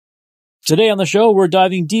Today on the show, we're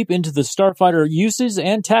diving deep into the starfighter uses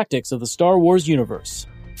and tactics of the Star Wars universe.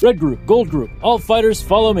 Red group, gold group, all fighters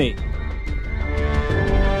follow me.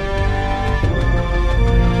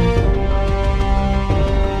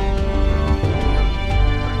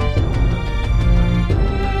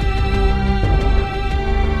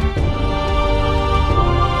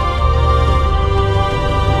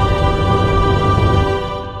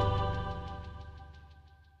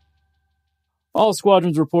 All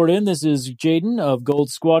squadrons report in. This is Jaden of Gold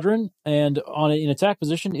Squadron, and in attack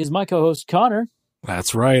position is my co-host Connor.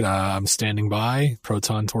 That's right. I'm standing by.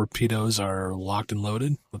 Proton torpedoes are locked and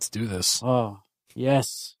loaded. Let's do this. Oh,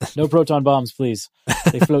 yes. No proton bombs, please.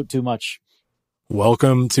 They float too much.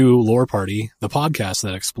 Welcome to Lore Party, the podcast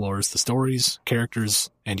that explores the stories, characters,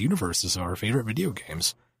 and universes of our favorite video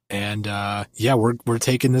games. And we're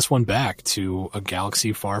taking this one back to a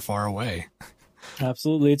galaxy far, far away.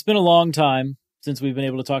 Absolutely. It's been a long time since we've been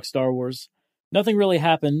able to talk Star Wars. Nothing really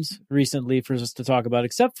happened recently for us to talk about,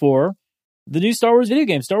 except for the new Star Wars video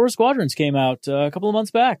game. Star Wars Squadrons came out a couple of months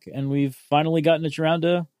back, and we've finally gotten around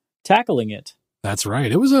to tackling it. That's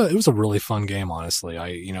right. It was a really fun game, honestly.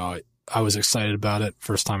 I was excited about it.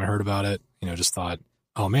 First time I heard about it, just thought,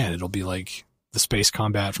 oh man, it'll be like the space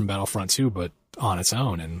combat from Battlefront 2, but on its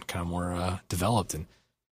own and kind of more developed. And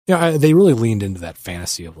they really leaned into that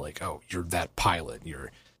fantasy of like, oh, you're that pilot,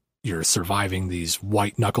 you're surviving these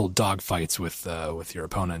white knuckled dogfights with your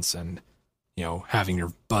opponents, and having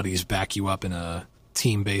your buddies back you up in a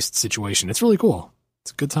team based situation. It's really cool.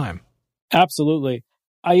 It's a good time. Absolutely.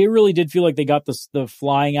 I really did feel like they got the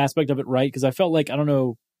flying aspect of it right, because I felt like, I don't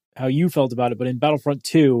know how you felt about it, but in Battlefront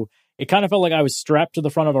 2, it kind of felt like I was strapped to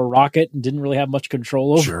the front of a rocket and didn't really have much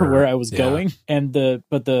control over where I was going. And the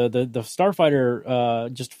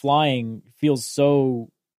starfighter just flying feels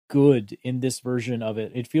so good in this version of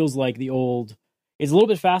it. It feels like it's a little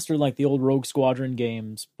bit faster than like the old Rogue Squadron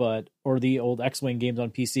games, or the old X-Wing games on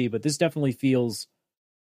PC, but this definitely feels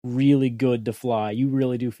really good to fly. You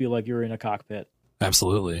really do feel like you're in a cockpit.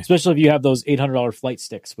 Absolutely. Especially if you have those $800 flight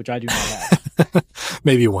sticks, which I do not have.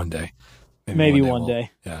 Maybe one day. Maybe one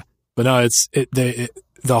day. Yeah. But no,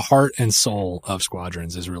 the heart and soul of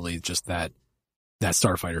Squadrons is really just that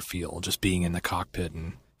starfighter feel, just being in the cockpit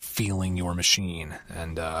and feeling your machine.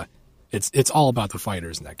 And it's all about the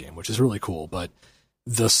fighters in that game, which is really cool. But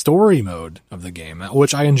the story mode of the game,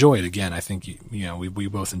 which I enjoyed, again, I think we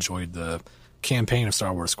both enjoyed the campaign of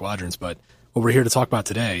Star Wars Squadrons. But what we're here to talk about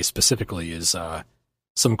today specifically is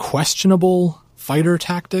some questionable fighter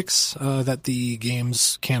tactics that the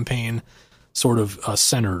game's campaign sort of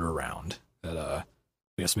centered around that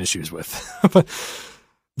we have some issues with.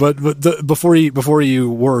 but before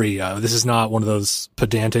you worry, this is not one of those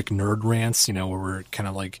pedantic nerd rants, where we're kind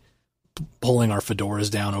of like pulling our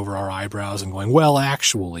fedoras down over our eyebrows and going, well,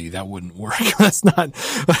 actually, that wouldn't work. That's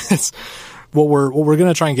what we're going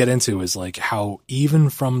to try and get into is like how, even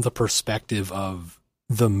from the perspective of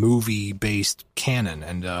the movie based canon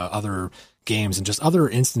and other games and just other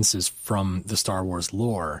instances from the Star Wars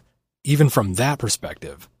lore, even from that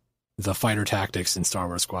perspective, the fighter tactics in Star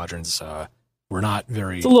Wars Squadrons were not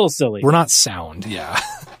very... It's a little silly. We're not sound, yeah.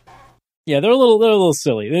 Yeah, they're a little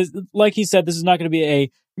silly. Like he said, this is not going to be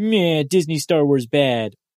a meh, Disney Star Wars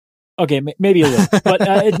bad. Okay, maybe a little, but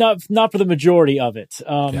not for the majority of it.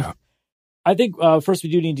 Yeah. I think first we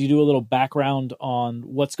do need to do a little background on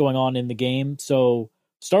what's going on in the game. So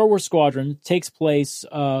Star Wars Squadron takes place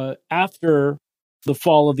after the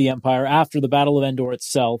fall of the Empire, after the Battle of Endor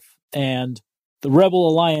itself, and the Rebel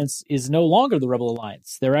Alliance is no longer the Rebel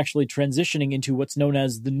Alliance. They're actually transitioning into what's known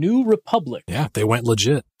as the New Republic. Yeah, they went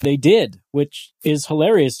legit. They did, which is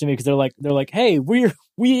hilarious to me, because they're like, hey, we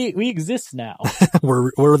exist now.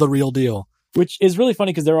 we're the real deal. Which is really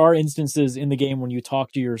funny, because there are instances in the game when you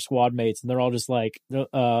talk to your squad mates and they're all just like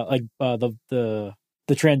the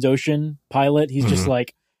Transocean pilot. He's just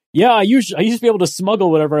like, yeah, I used to be able to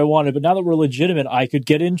smuggle whatever I wanted, but now that we're legitimate, I could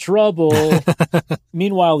get in trouble.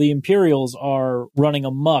 Meanwhile, the Imperials are running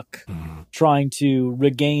amok, trying to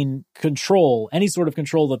regain control, any sort of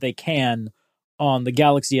control that they can on the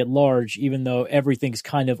galaxy at large, even though everything's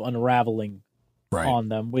kind of unraveling on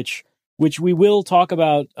them, which we will talk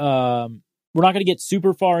about. We're not going to get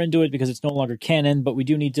super far into it because it's no longer canon, but we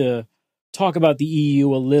do need to talk about the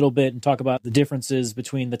EU a little bit and talk about the differences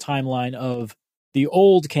between the timeline of the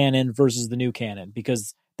old canon versus the new canon,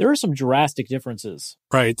 because there are some drastic differences.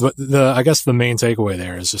 Right. But I guess the main takeaway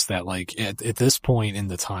there is just that, like, at this point in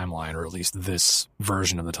the timeline, or at least this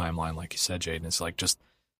version of the timeline, like you said, Jaden, it's like just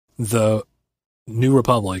the New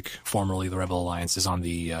Republic, formerly the Rebel Alliance, is on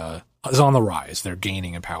the rise. They're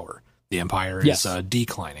gaining in power. The Empire is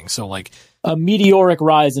declining. So, like, A meteoric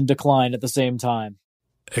rise and decline at the same time.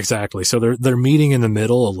 Exactly. So they're meeting in the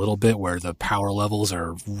middle a little bit where the power levels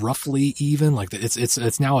are roughly even. Like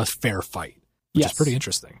it's now a fair fight, which is pretty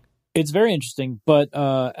interesting. It's very interesting, but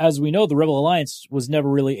as we know, the Rebel Alliance was never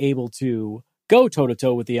really able to go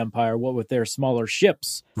toe-to-toe with the Empire, what with their smaller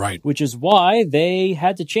ships. Right. Which is why they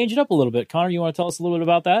had to change it up a little bit. Connor, you want to tell us a little bit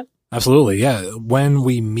about that? Absolutely, yeah. When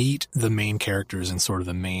we meet the main characters in sort of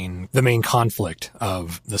the main conflict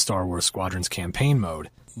of the Star Wars Squadrons campaign mode,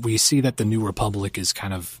 we see that the New Republic is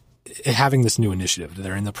kind of having this new initiative.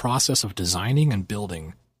 They're in the process of designing and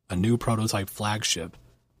building a new prototype flagship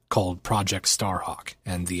called Project Starhawk.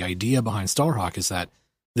 And the idea behind Starhawk is that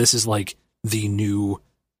this is like the new,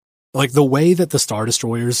 like the way that the Star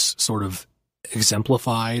Destroyers sort of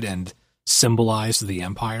exemplified and symbolized the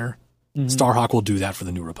Empire. Mm-hmm. Starhawk will do that for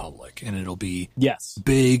the New Republic, and it'll be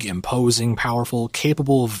big, imposing, powerful,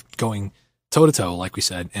 capable of going toe-to-toe, like we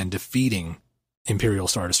said, and defeating Imperial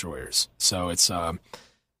Star Destroyers. So it's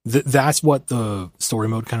that's what the story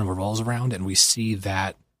mode kind of revolves around, and we see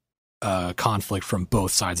that conflict from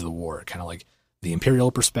both sides of the war, kind of like the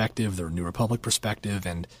Imperial perspective, the New Republic perspective,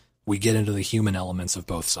 and we get into the human elements of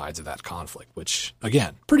both sides of that conflict, which,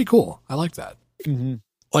 again, pretty cool. I like that. Mm-hmm.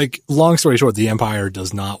 Like, long story short, the Empire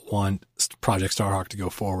does not want Project Starhawk to go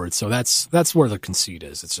forward, so that's where the conceit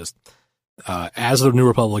is. It's just, as the New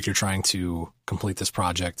Republic, you're trying to complete this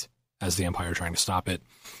project, as the Empire trying to stop it.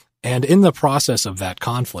 And in the process of that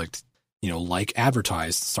conflict, like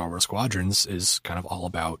advertised, Star Wars Squadrons is kind of all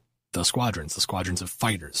about the squadrons of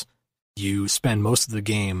fighters. You spend most of the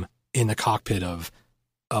game in the cockpit of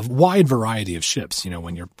a wide variety of ships.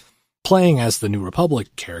 When you're playing as the New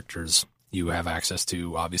Republic characters, you have access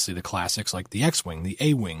to, obviously, the classics like the X-Wing, the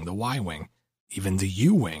A-Wing, the Y-Wing, even the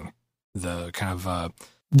U-Wing, the kind of...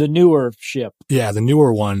 the newer ship. Yeah, the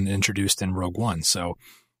newer one introduced in Rogue One. So,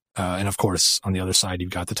 and of course, on the other side, you've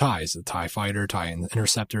got the TIEs, the TIE Fighter, TIE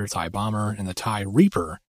Interceptor, TIE Bomber, and the TIE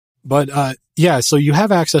Reaper. But, so you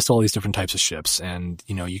have access to all these different types of ships, and,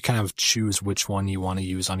 you kind of choose which one you want to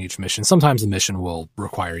use on each mission. Sometimes the mission will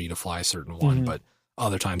require you to fly a certain one, but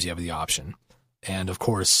other times you have the option. And, of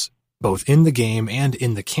course, both in the game and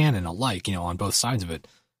in the canon alike, on both sides of it,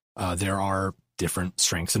 there are different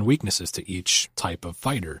strengths and weaknesses to each type of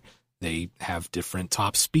fighter. They have different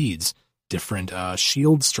top speeds, different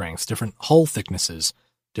shield strengths, different hull thicknesses,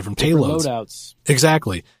 different payloads. Loadouts.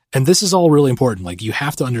 Exactly. And this is all really important. Like, you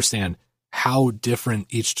have to understand how different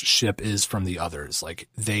each ship is from the others. Like,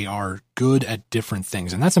 they are good at different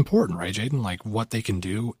things. And that's important, right, Jaden? Like, what they can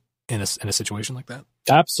do in a situation like that?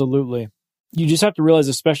 Absolutely. You just have to realize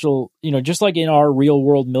a special, just like in our real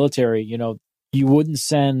world military, you wouldn't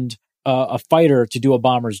send a fighter to do a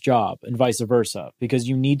bomber's job and vice versa, because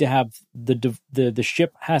you need to have the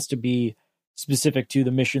ship has to be specific to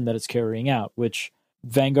the mission that it's carrying out, which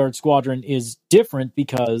Vanguard Squadron is different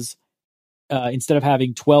because instead of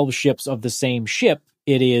having 12 ships of the same ship,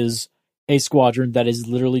 it is a squadron that is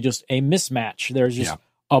literally just a mismatch. There's just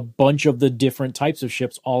a bunch of the different types of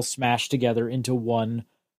ships all smashed together into one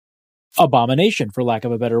abomination, for lack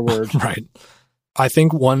of a better word. Right. I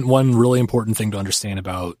think one really important thing to understand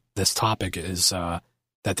about this topic is that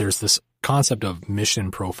there's this concept of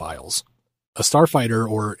mission profiles. A starfighter,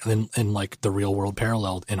 or in like the real world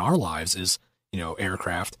parallel in our lives, is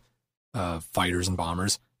aircraft, fighters and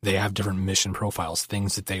bombers. They have different mission profiles,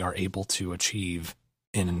 things that they are able to achieve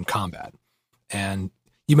in combat. And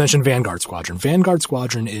you mentioned Vanguard Squadron. Vanguard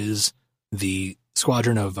Squadron is the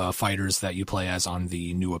squadron of fighters that you play as on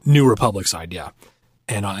the New Republic side, yeah.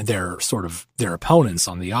 And they're sort of their opponents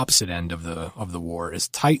on the opposite end of the war is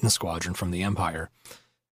Titan Squadron from the Empire.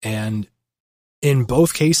 And in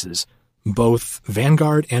both cases, both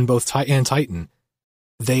Vanguard and Titan,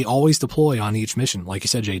 they always deploy on each mission, like you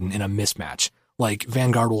said, Jaden, in a mismatch. Like,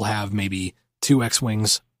 Vanguard will have maybe 2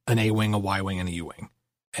 X-Wings, an A-Wing, a Y-Wing, and a U-Wing.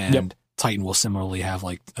 And Titan will similarly have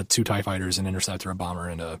like 2 TIE Fighters, an Interceptor, a Bomber,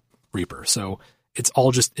 and a Reaper. So it's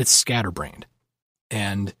scatterbrained.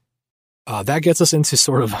 And that gets us into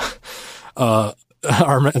sort of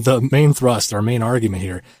the main thrust, our main argument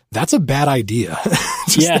here. That's a bad idea.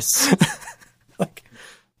 Yes.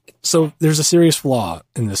 So there's a serious flaw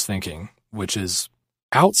in this thinking, which is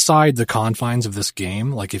outside the confines of this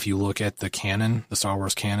game. Like, if you look at the canon, the Star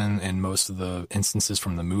Wars canon, and most of the instances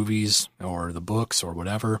from the movies or the books or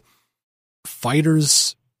whatever,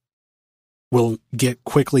 fighters will get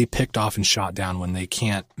quickly picked off and shot down when they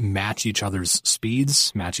can't match each other's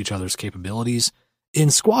speeds, match each other's capabilities.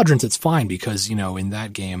 In Squadrons, it's fine because, in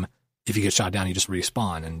that game, if you get shot down, you just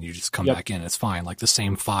respawn and you just come back in. It's fine. Like, the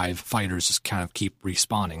same 5 fighters just kind of keep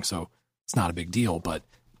respawning. So it's not a big deal, but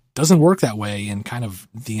it doesn't work that way in kind of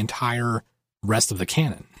the entire rest of the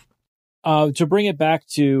canon. To bring it back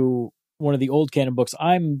to one of the old canon books,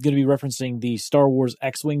 I'm going to be referencing the Star Wars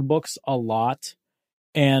X-Wing books a lot.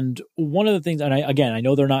 And one of the things, and I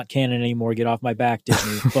know they're not canon anymore, get off my back,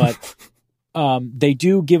 Disney, but they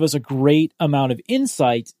do give us a great amount of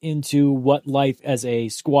insight into what life as a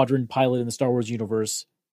squadron pilot in the Star Wars universe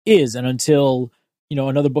is. And until,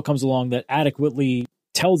 another book comes along that adequately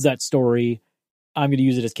tells that story, I'm going to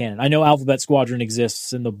use it as canon. I know Alphabet Squadron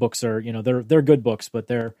exists and the books are, they're good books, but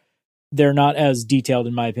they're not as detailed,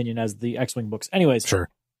 in my opinion, as the X-Wing books. Anyways, sure.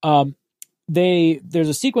 There's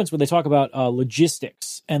a sequence where they talk about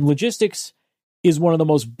logistics, and logistics is one of the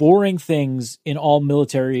most boring things in all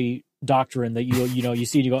military doctrine that you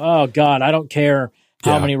see and you go, oh God, I don't care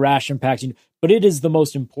how many ration packs, but it is the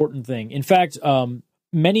most important thing. In fact,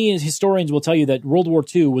 many historians will tell you that World War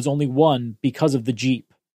II was only won because of the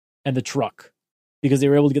Jeep and the truck, because they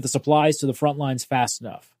were able to get the supplies to the front lines fast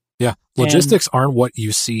enough. Yeah. Logistics aren't what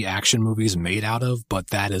you see action movies made out of, but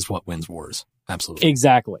that is what wins wars. Absolutely.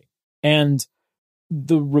 Exactly. And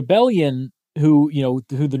the rebellion, who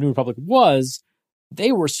the New Republic was,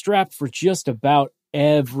 they were strapped for just about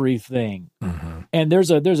everything. Mm-hmm. And there's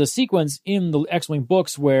a sequence in the X-Wing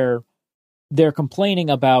books where they're complaining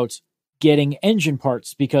about getting engine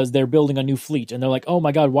parts because they're building a new fleet. And they're like, oh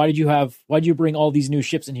my God, why did you bring all these new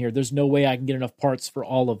ships in here? There's no way I can get enough parts for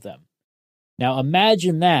all of them. Now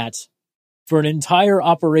imagine that for an entire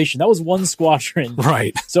operation. That was one squadron.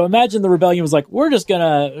 Right. So imagine the rebellion was like, we're just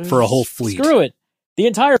gonna for a whole fleet. Screw it. The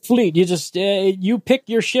entire fleet. You just you pick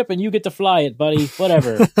your ship and you get to fly it, buddy.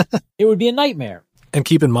 Whatever. It would be a nightmare. And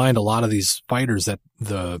keep in mind, a lot of these fighters that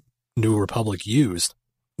the New Republic used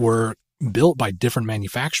were built by different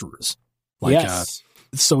manufacturers. Yes.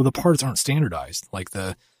 So the parts aren't standardized.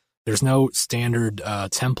 There's no standard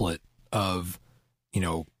template of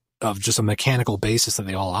just a mechanical basis that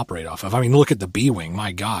they all operate off of. I mean, look at the B-Wing.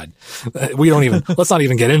 My God. Let's not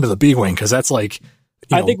even get into the B-Wing, because that's like,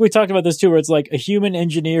 I think we talked about this too, where it's like a human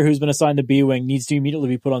engineer who's been assigned the B-Wing needs to immediately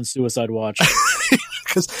be put on suicide watch.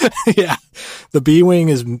 Because, the B-Wing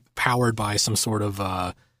is powered by some sort of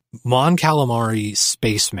Mon Calamari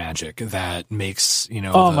space magic that makes,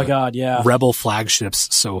 my God, yeah, Rebel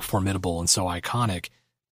flagships so formidable and so iconic.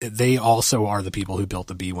 They also are the people who built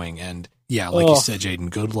the B-Wing, and you said, Jaden,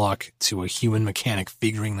 good luck to a human mechanic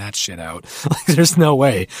figuring that shit out. There's no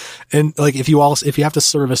way. And if you have to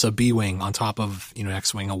service a B-Wing on top of,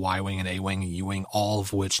 X-Wing, a Y-Wing, an A-Wing, a U-Wing, all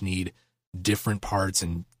of which need different parts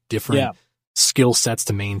and different skill sets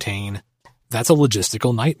to maintain, that's a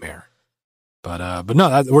logistical nightmare. But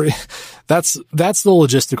no, that's the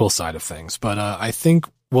logistical side of things. But I think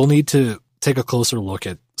we'll need to take a closer look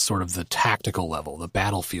at sort of the tactical level, the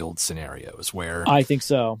battlefield scenarios where I think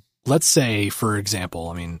so. Let's say, for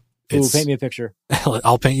example, paint me a picture.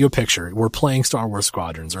 I'll paint you a picture. We're playing Star Wars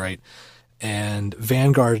Squadrons, right? And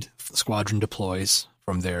Vanguard Squadron deploys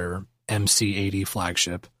from their MC-80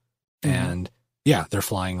 flagship. Mm-hmm. And they're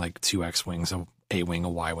flying like 2 X-Wings, a A-Wing, a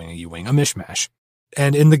Y-Wing, a U-Wing, a mishmash.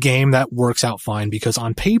 And in the game, that works out fine because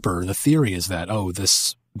on paper, the theory is that,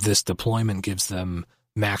 this deployment gives them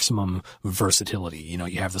maximum versatility.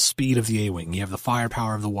 You have the speed of the A-Wing, you have the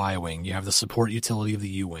firepower of the Y-Wing, you have the support utility of the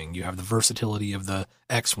U-Wing, you have the versatility of the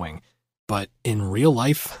X-Wing. But in real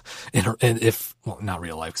life, not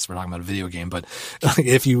real life because we're talking about a video game, but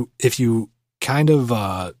if you kind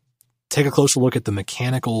of take a closer look at the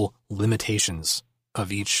mechanical limitations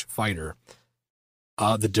of each fighter,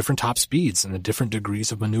 the different top speeds and the different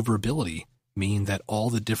degrees of maneuverability mean that all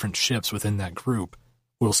the different ships within that group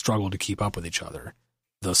will struggle to keep up with each other.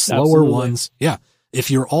 The slower ones,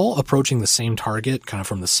 if you're all approaching the same target, kind of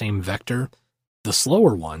from the same vector, the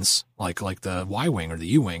slower ones, like the Y-Wing or the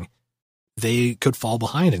U-Wing, they could fall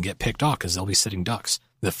behind and get picked off because they'll be sitting ducks.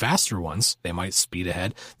 The faster ones, they might speed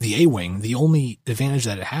ahead. The A-Wing, the only advantage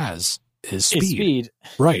that it has is speed.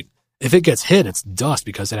 Right. If it gets hit, it's dust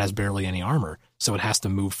because it has barely any armor. So it has to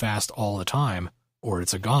move fast all the time, or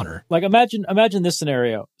it's a goner. Like imagine this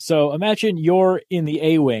scenario. So imagine you're in the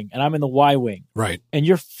A-Wing and I'm in the Y-Wing. Right. And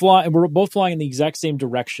you're flying, we're both flying in the exact same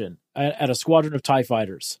direction at a squadron of TIE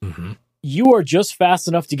fighters. Mm-hmm. You are just fast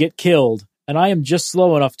enough to get killed, and I am just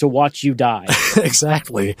slow enough to watch you die.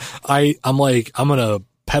 Exactly. I'm going to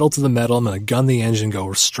pedal to the metal. I'm going to gun the engine,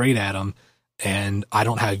 go straight at him. And I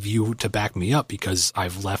don't have you to back me up because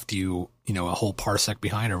I've left you, a whole parsec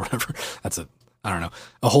behind or whatever.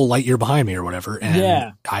 A whole light year behind me or whatever.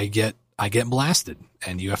 And I get blasted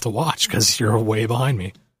and you have to watch because you're way behind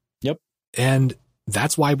me. Yep. And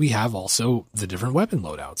that's why we have also the different weapon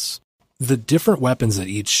loadouts. The different weapons that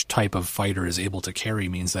each type of fighter is able to carry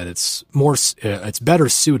means that it's better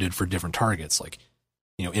suited for different targets. Like,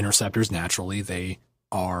 interceptors, naturally, they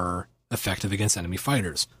are effective against enemy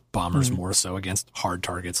fighters. Bombers more so against hard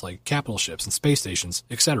targets like capital ships and space stations,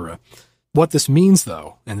 etc. What this means,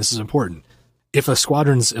 though, and this is important, if a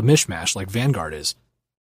squadron's a mishmash like Vanguard is,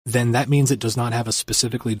 then that means it does not have a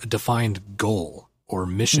specifically defined goal or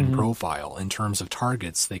mission profile in terms of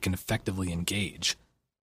targets they can effectively engage.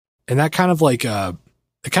 And that kind of it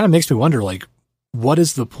kind of makes me wonder, what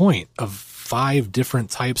is the point of 5 different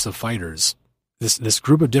types of fighters, this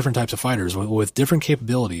group of different types of fighters with different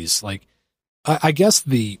capabilities? I guess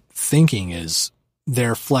the thinking is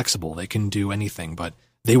they're flexible. They can do anything, but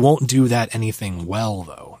they won't do that anything well,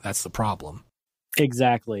 though. That's the problem.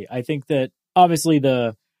 Exactly. I think that obviously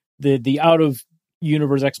the out of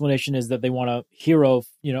universe explanation is that they want a hero,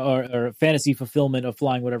 or fantasy fulfillment of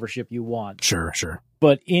flying whatever ship you want. Sure.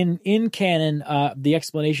 But in canon, the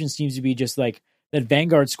explanation seems to be just that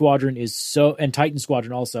Vanguard Squadron is and Titan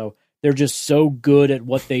Squadron also, they're just so good at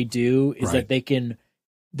what they do is right.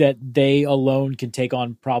 that they alone can take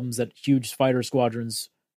on problems that huge fighter squadrons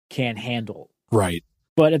can't handle. Right.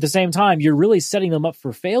 But at the same time, you're really setting them up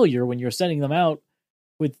for failure when you're sending them out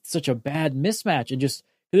with such a bad mismatch. And just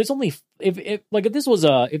there's only if this was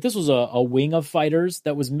a wing of fighters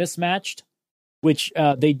that was mismatched, which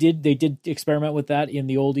they did experiment with that in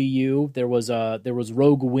the old EU. There was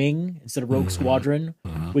Rogue Wing instead of Rogue Squadron,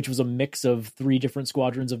 which was a mix of 3 different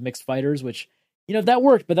squadrons of mixed fighters, which that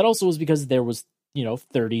worked, but that also was because there was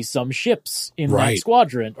 30 some ships in that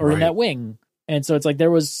squadron or in that wing. And so it's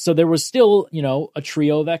there was still, a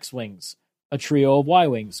trio of X-Wings, a trio of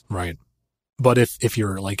Y-Wings. Right. But if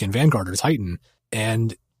you're in Vanguard or Titan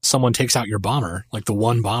and someone takes out your bomber, the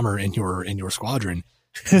one bomber in your squadron,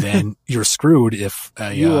 then you're screwed if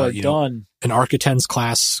you are done. An Architens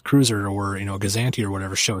class cruiser or, a Gazanti or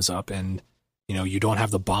whatever shows up and, you don't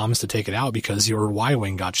have the bombs to take it out because your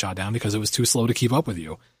Y-Wing got shot down because it was too slow to keep up with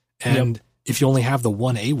you. And if you only have the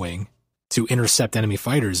one A-Wing to intercept enemy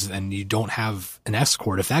fighters, then you don't have an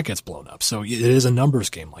escort if that gets blown up. So it is a numbers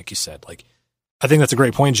game, like you said. I think that's a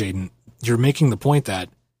great point, Jaden. You're making the point that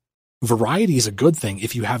variety is a good thing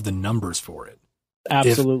if you have the numbers for it.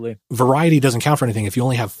 Absolutely. If variety doesn't count for anything if you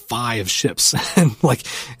only have 5 ships. And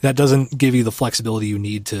that doesn't give you the flexibility you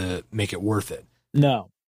need to make it worth it. No.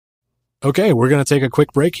 Okay, we're going to take a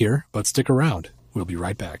quick break here, but stick around. We'll be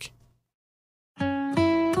right back.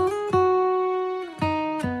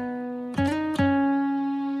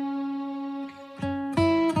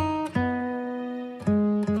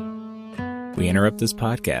 We interrupt this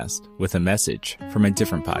podcast with a message from a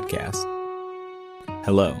different podcast.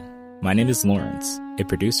 Hello, my name is Lawrence, a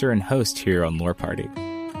producer and host here on Lore Party,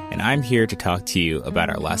 and I'm here to talk to you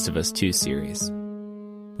about our Last of Us 2 series.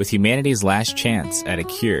 With humanity's last chance at a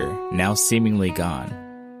cure now seemingly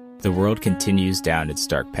gone, the world continues down its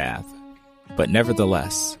dark path. But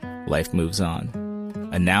nevertheless, life moves on.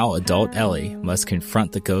 A now adult Ellie must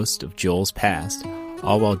confront the ghost of Joel's past,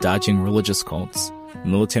 all while dodging religious cults,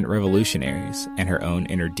 militant revolutionaries, and her own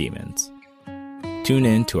inner demons. Tune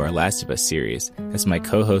in to our Last of Us series as my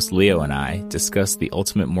co-host Leo and I discuss the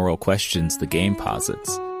ultimate moral questions the game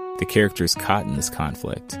posits, the characters caught in this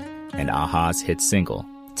conflict, and a-ha's hit single,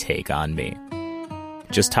 Take On Me.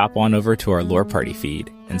 Just hop on over to our Lore Party feed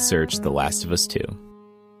and search The Last of Us 2.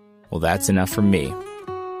 Well, that's enough from me.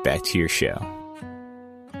 Back to your show.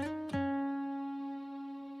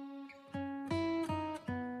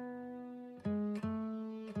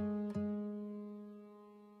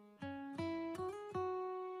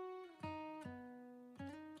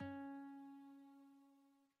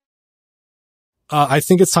 I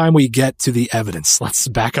think it's time we get to the evidence. Let's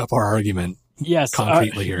back up our argument. Yes,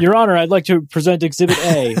 concretely here. Your Honor, I'd like to present Exhibit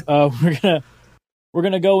A. We're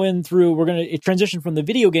gonna go in through. We're gonna transition from the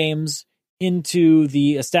video games into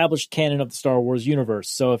the established canon of the Star Wars universe.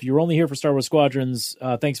 So if you're only here for Star Wars Squadrons,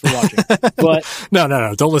 thanks for watching. But no,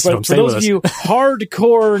 don't listen to them. For those of you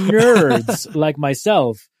hardcore nerds like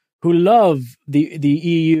myself who love the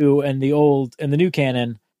EU and the old and the new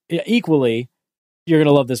canon equally, you're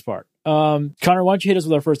gonna love this part. Connor, why don't you hit us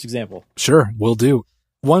with our first example? Sure, will do.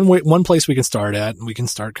 One place we can start at, and we can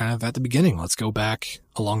start kind of at the beginning. Let's go back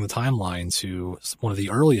along the timeline to one of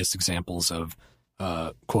the earliest examples of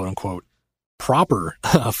quote unquote proper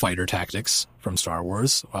fighter tactics from Star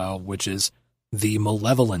Wars, which is the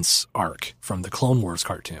Malevolence arc from the Clone Wars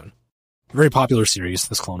cartoon. Very popular series,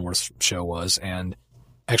 this Clone Wars show was, and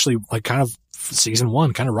actually kind of season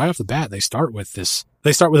 1, kind of right off the bat, they start with this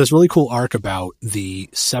really cool arc about the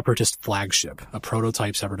Separatist flagship, a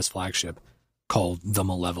prototype Separatist flagship called the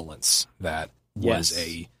Malevolence that was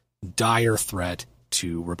a dire threat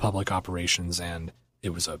to Republic operations, and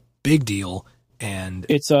it was a big deal. And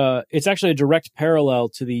it's actually a direct parallel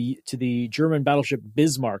to the German battleship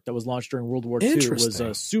Bismarck that was launched during World War II. It was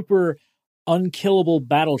a super unkillable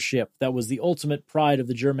battleship that was the ultimate pride of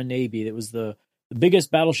the German Navy. It was the biggest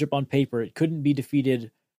battleship on paper. It couldn't be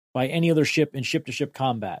defeated by any other ship in ship-to-ship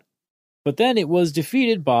combat. But then it was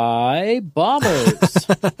defeated by bombers.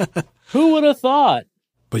 Who would have thought?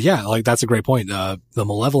 But yeah, like that's a great point. The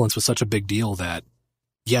Malevolence was such a big deal that,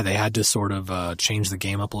 yeah, they had to sort of change the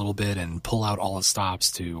game up a little bit and pull out all the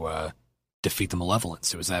stops to defeat the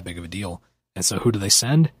Malevolence. It was that big of a deal. And so who do they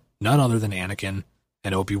send? None other than Anakin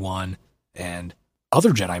and Obi-Wan and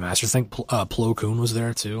other Jedi Masters. I think Plo Koon was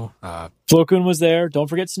there too. Plo Koon was there. Don't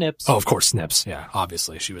forget Snips. Oh, of course, Snips. Yeah,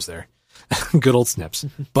 obviously she was there. Good old Snips.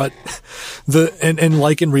 But and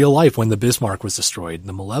like in real life, when the Bismarck was destroyed,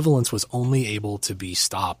 the Malevolence was only able to be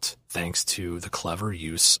stopped thanks to the clever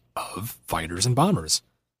use of fighters and bombers.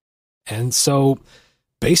 And so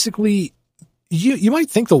basically, you might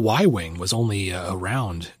think the Y-Wing was only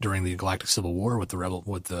around during the Galactic Civil War with the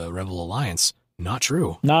Rebel Alliance. Not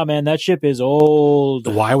true. Nah, man, that ship is old.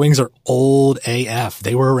 The Y-Wings are old AF.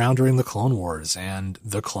 They were around during the Clone Wars, and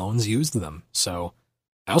the clones used them. So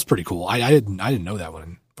that was pretty cool. I didn't know that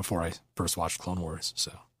one before I first watched Clone Wars. So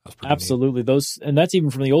that was pretty absolutely neat. And that's even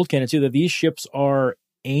from the old canon too. That these ships are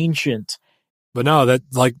ancient. But no, that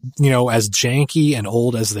as janky and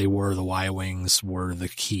old as they were, the Y-Wings were the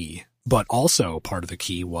key. But also part of the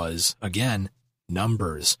key was, again,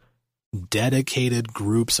 numbers, dedicated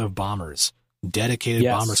groups of bombers, dedicated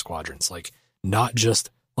bomber squadrons. Like not just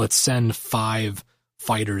let's send 5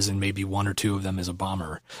 fighters and maybe 1 or 2 of them as a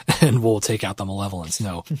bomber and we'll take out the Malevolence.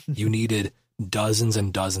 No, you needed dozens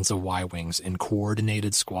and dozens of Y-Wings in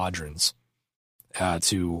coordinated squadrons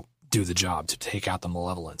to do the job, to take out the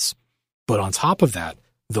Malevolence. But on top of that,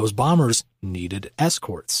 those bombers needed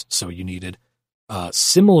escorts. So you needed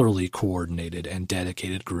similarly coordinated and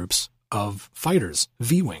dedicated groups of fighters,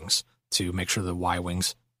 V-Wings, to make sure the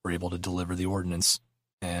Y-Wings were able to deliver the ordnance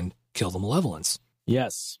and kill the Malevolence.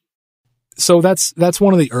 Yes. So that's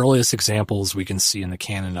one of the earliest examples we can see in the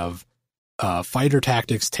canon of fighter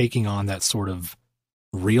tactics taking on that sort of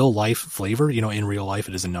real life flavor. In real life,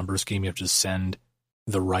 it is a numbers game. You have to just send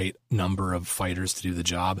the right number of fighters to do the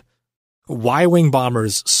job. Y-Wing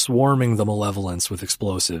bombers swarming the Malevolence with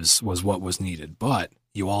explosives was what was needed, but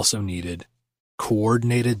you also needed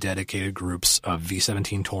coordinated, dedicated groups of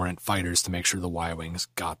V-17 Torrent fighters to make sure the Y-Wings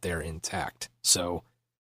got there intact. So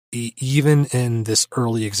even in this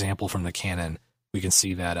early example from the canon, we can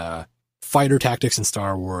see that fighter tactics in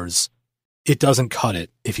Star Wars, it doesn't cut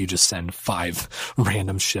it if you just send 5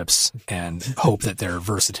 random ships and hope that their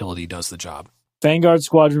versatility does the job. Vanguard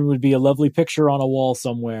Squadron would be a lovely picture on a wall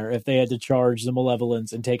somewhere if they had to charge the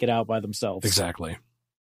Malevolence and take it out by themselves. Exactly.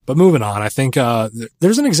 But moving on, I think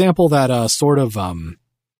there's an example that sort of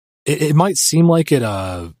it might seem like it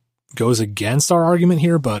goes against our argument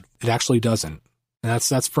here, but it actually doesn't. And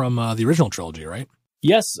that's from the original trilogy, right?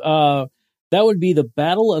 Yes, that would be the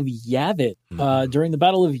Battle of Yavin. Mm-hmm. During the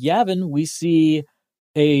Battle of Yavin, we see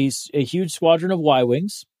a huge squadron of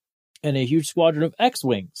Y-Wings and a huge squadron of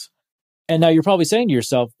X-Wings. And now you're probably saying to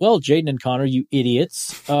yourself, well, Jaden and Connor, you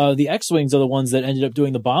idiots, the X-Wings are the ones that ended up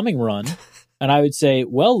doing the bombing run. And I would say,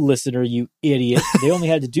 well, listener, you idiot, they only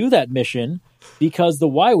had to do that mission because the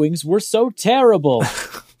Y-Wings were so terrible.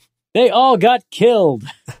 They all got killed.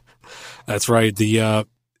 That's right. The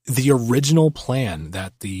original plan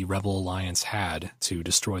that the Rebel Alliance had to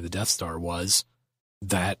destroy the Death Star was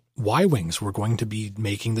that Y-Wings were going to be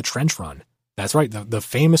making the trench run. That's right. The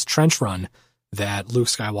famous trench run that Luke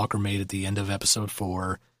Skywalker made at the end of episode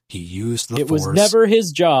 4. He used the Force. It was never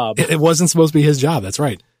his job. It wasn't supposed to be his job. That's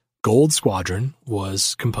right. Gold Squadron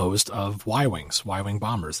was composed of Y-Wings, Y-Wing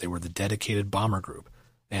bombers. They were the dedicated bomber group.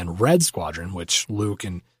 And Red Squadron, which Luke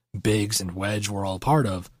and Biggs and Wedge were all part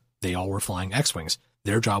of, they all were flying X-Wings.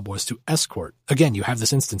 Their job was to escort. Again, you have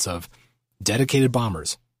this instance of dedicated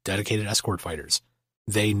bombers, dedicated escort fighters.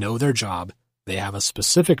 They know their job. They have a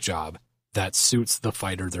specific job that suits the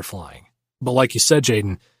fighter they're flying. But like you said,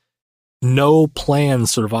 Jaden, no plan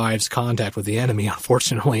survives contact with the enemy,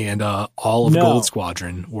 unfortunately, and all of Gold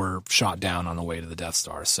Squadron were shot down on the way to the Death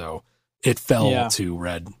Star. So it fell to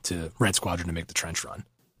Red Squadron to make the trench run.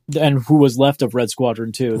 And who was left of Red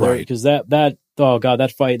Squadron too? Right. Because that oh god,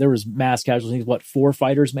 that fight, there was mass casualties. What, 4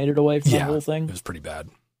 fighters made it away from the whole thing? It was pretty bad.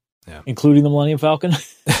 Yeah, including the Millennium Falcon.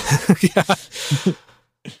 Yeah.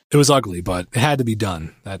 It was ugly, but it had to be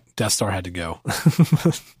done. That Death Star had to go.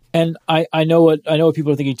 And I know what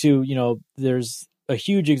people are thinking too. There's a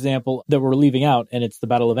huge example that we're leaving out, and it's the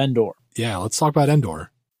Battle of Endor. Yeah, let's talk about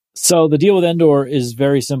Endor. So the deal with Endor is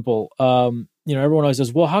very simple. everyone always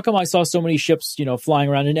says, well, how come I saw so many ships, flying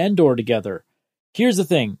around in Endor together? Here's the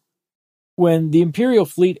thing. When the Imperial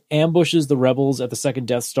fleet ambushes the rebels at the second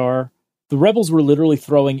Death Star, the rebels were literally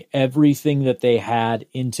throwing everything that they had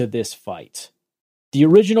into this fight. The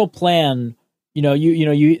original plan,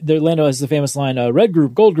 Lando has the famous line, red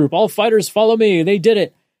group, gold group, all fighters follow me. They did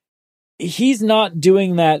it. He's not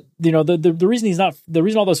doing that. The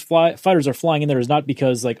reason all those fighters are flying in there is not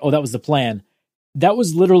because that was the plan. That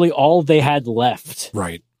was literally all they had left.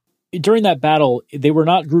 Right. During that battle, they were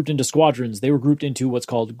not grouped into squadrons. They were grouped into what's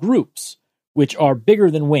called groups, which are bigger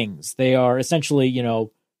than wings. They are essentially,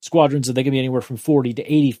 squadrons that they can be anywhere from 40 to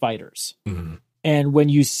 80 fighters. Mm-hmm. And when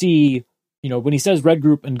you see, when he says red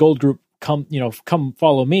group and gold group, come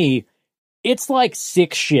follow me, it's like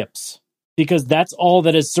 6 ships, because that's all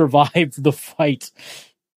that has survived the fight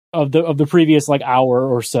of the previous hour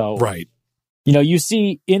or so. Right. You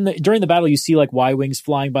see during the battle, you see Y-wings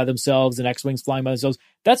flying by themselves and X-wings flying by themselves.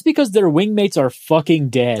 That's because their wingmates are fucking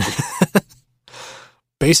dead.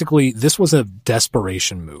 Basically, this was a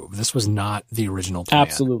desperation move. This was not the original plan.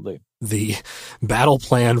 Absolutely. The battle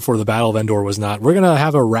plan for the Battle of Endor was not, we're going to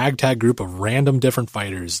have a ragtag group of random different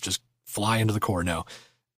fighters just fly into the core. No,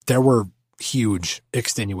 there were huge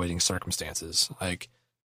extenuating circumstances.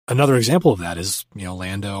 Another example of that is,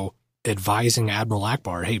 Lando advising Admiral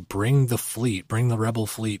Akbar, hey, bring the rebel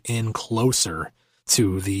fleet in closer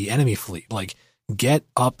to the enemy fleet. Get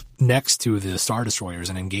up next to the Star Destroyers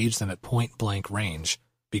and engage them at point blank range,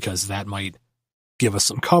 because that might give us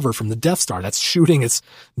some cover from the Death Star that's shooting its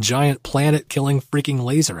giant planet-killing freaking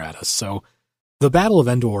laser at us. So the Battle of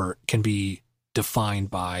Endor can be defined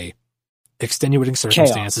by extenuating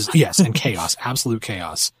circumstances. Chaos. Yes, and chaos, absolute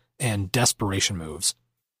chaos, and desperation moves.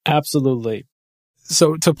 Absolutely.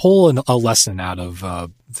 So to pull a lesson out of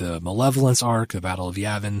the Malevolence arc, the Battle of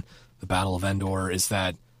Yavin, the Battle of Endor, is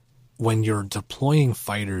that when you're deploying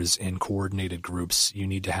fighters in coordinated groups, you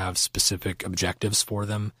need to have specific objectives for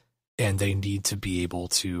them, and they need to be able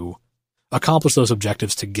to accomplish those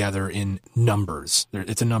objectives together in numbers.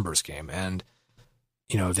 It's a numbers game, and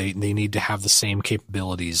they need to have the same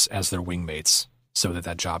capabilities as their wingmates so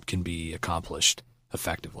that job can be accomplished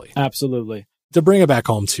effectively. Absolutely. To bring it back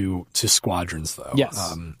home to Squadrons, though.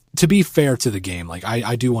 Yes. To be fair to the game,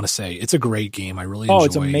 I do want to say it's a great game. I really enjoy. Oh,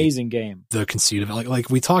 it's an amazing game. The conceit of it, like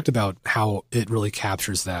we talked about how it really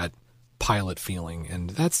captures that pilot feeling,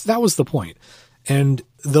 and that was the point. And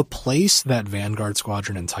the place that Vanguard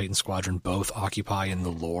Squadron and Titan Squadron both occupy in the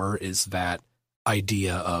lore is that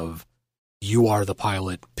idea of you are the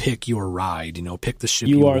pilot, pick your ride, pick the ship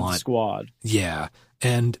you want. You are the squad. Yeah,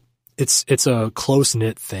 and it's a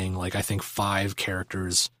close-knit thing. I think 5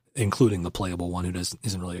 characters, including the playable one who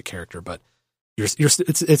isn't really a character, but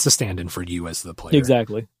it's a stand-in for you as the player.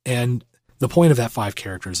 Exactly. And the point of that 5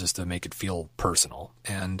 characters is to make it feel personal,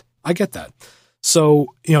 and I get that.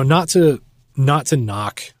 So, not to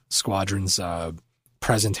knock Squadron's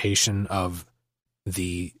presentation of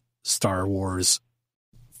the Star Wars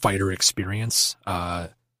fighter experience.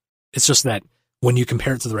 It's just that when you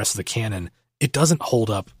compare it to the rest of the canon, it doesn't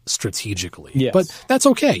hold up strategically. Yes. But that's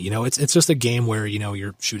okay. It's just a game where,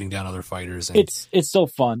 you're shooting down other fighters. And it's still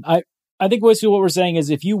fun. I think basically what we're saying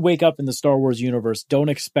is if you wake up in the Star Wars universe, don't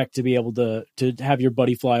expect to be able to have your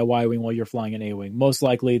buddy fly a Y-wing while you're flying an A-wing. Most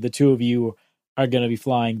likely the two of you are going to be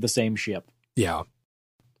flying the same ship. Yeah.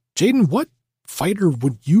 Jaden, what fighter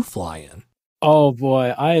would you fly in? Oh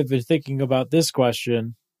boy, I have been thinking about this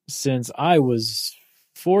question since I was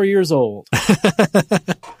 4 years old.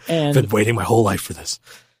 And I've been waiting my whole life for this.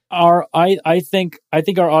 I think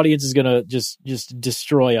our audience is gonna just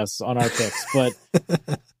destroy us on our picks, but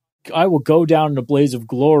I will go down in a blaze of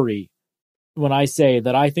glory when I say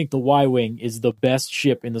that I think the Y-wing is the best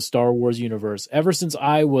ship in the Star Wars universe. Ever since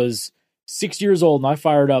I was 6 years old and I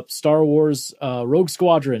fired up Star Wars Rogue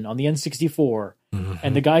Squadron on the N64,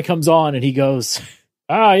 and the guy comes on and he goes,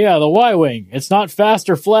 "Ah, yeah, the Y-wing. It's not fast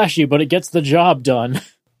or flashy, but it gets the job done."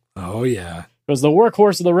 Oh yeah. It was the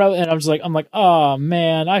workhorse of the rebel, and I'm like, oh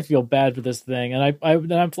man, I feel bad for this thing. And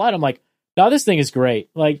I'm flat. I'm like, no, this thing is great.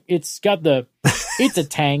 It's got it's a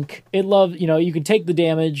tank. It loves, you can take the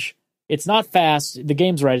damage. It's not fast. The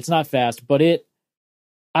game's right. It's not fast, but I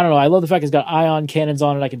don't know. I love the fact it's got ion cannons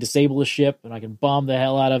on it. I can disable a ship and I can bomb the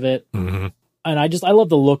hell out of it. Mm-hmm. And I love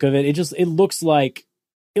the look of it. It looks like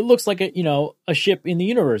a ship in the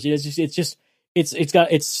universe. It's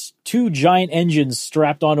got its 2 giant engines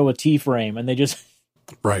strapped onto a T-frame, and they just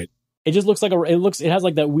right. It just looks like it has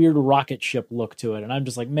that weird rocket ship look to it, and I'm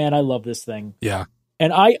just like, man, I love this thing. Yeah.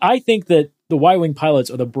 And I think that the Y-wing pilots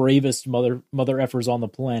are the bravest mother effers on the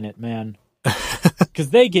planet, man,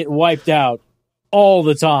 because they get wiped out all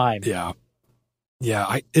the time. Yeah.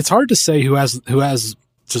 Yeah, it's hard to say who has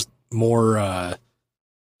just more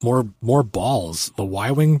balls, the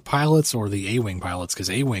Y-wing pilots or the A-wing pilots, because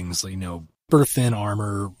A-wings, super thin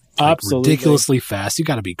armor, ridiculously fast. You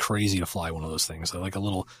got to be crazy to fly one of those things. They're like a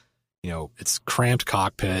little, it's cramped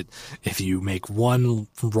cockpit. If you make one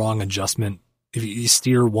wrong adjustment, if you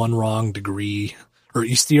steer one wrong degree, or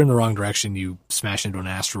you steer in the wrong direction, you smash into an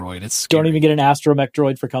asteroid. It's scary. Don't even get an astromech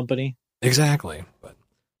droid for company. Exactly, but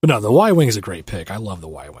no, the Y-wing is a great pick. I love the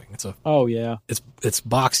Y-wing. It's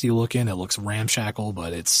boxy looking. It looks ramshackle,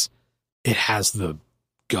 but it has the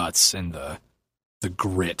guts and the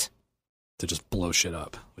grit to just blow shit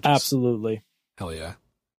up. Absolutely. Hell yeah.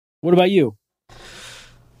 What about you?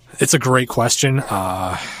 It's a great question.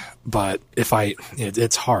 But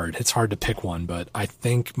it's hard. It's hard to pick one, but I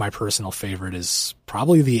think my personal favorite is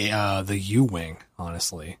probably the U-wing,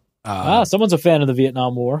 honestly. Someone's a fan of the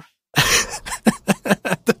Vietnam War.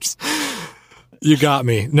 You got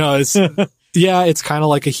me. No, it's kind of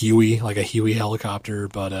like a Huey helicopter,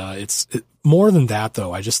 but it's more than that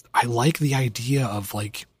though. I like the idea of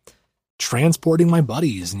like transporting my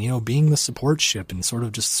buddies and being the support ship and sort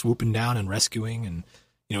of just swooping down and rescuing, and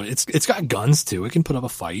it's got guns too. It can put up a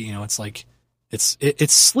fight. It's like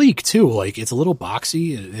it's sleek too. Like it's a little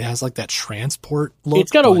boxy. It has like that transport look.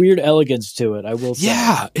 It's got a weird elegance to it, I will say.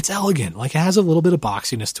 Yeah, it's elegant. Like it has a little bit of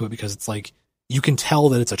boxiness to it because it's like you can tell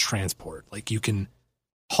that it's a transport. Like you can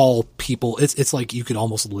haul people. It's like you could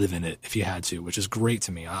almost live in it if you had to, which is great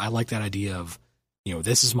to me. I like that idea of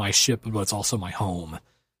this is my ship, but it's also my home.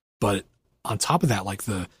 But on top of that, like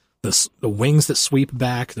the wings that sweep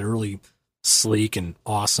back, they're really sleek and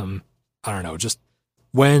awesome. I don't know, just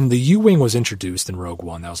when the U-wing was introduced in Rogue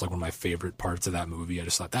One, that was like one of my favorite parts of that movie. I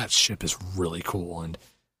just thought that ship is really cool, and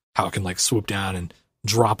how it can like swoop down and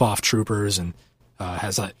drop off troopers, and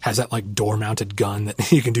has that like door mounted gun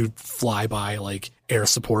that you can do flyby like air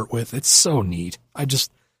support with. It's so neat. The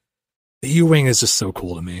U-wing is just so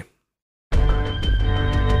cool to me.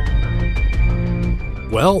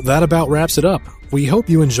 Well, that about wraps it up. We hope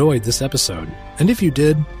you enjoyed this episode, and if you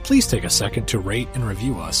did, please take a second to rate and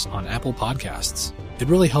review us on Apple Podcasts. It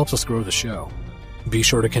really helps us grow the show. Be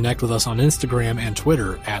sure to connect with us on Instagram and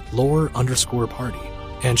Twitter at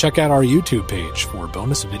lore_party, and check out our YouTube page for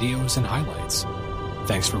bonus videos and highlights.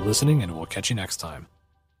 Thanks for listening, and we'll catch you next time.